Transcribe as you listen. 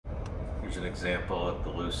Here's an example of the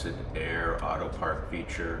Lucid Air Autopark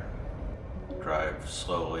feature. Drive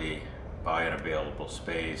slowly by an available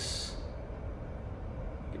space,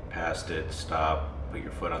 get past it, stop, put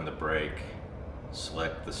your foot on the brake,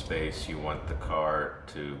 select the space you want the car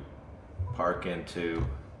to park into,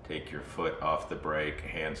 take your foot off the brake,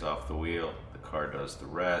 hands off the wheel, the car does the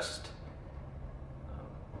rest.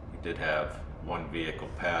 We did have one vehicle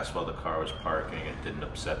pass while the car was parking. It didn't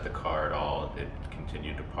upset the car at all. It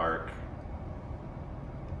continued to park.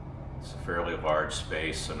 It's a fairly large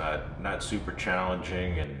space, so not super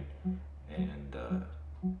challenging and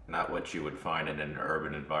not what you would find in an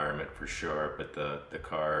urban environment for sure, but the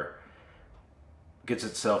car gets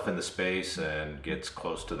itself in the space and gets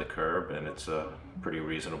close to the curb, and it's a pretty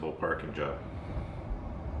reasonable parking job.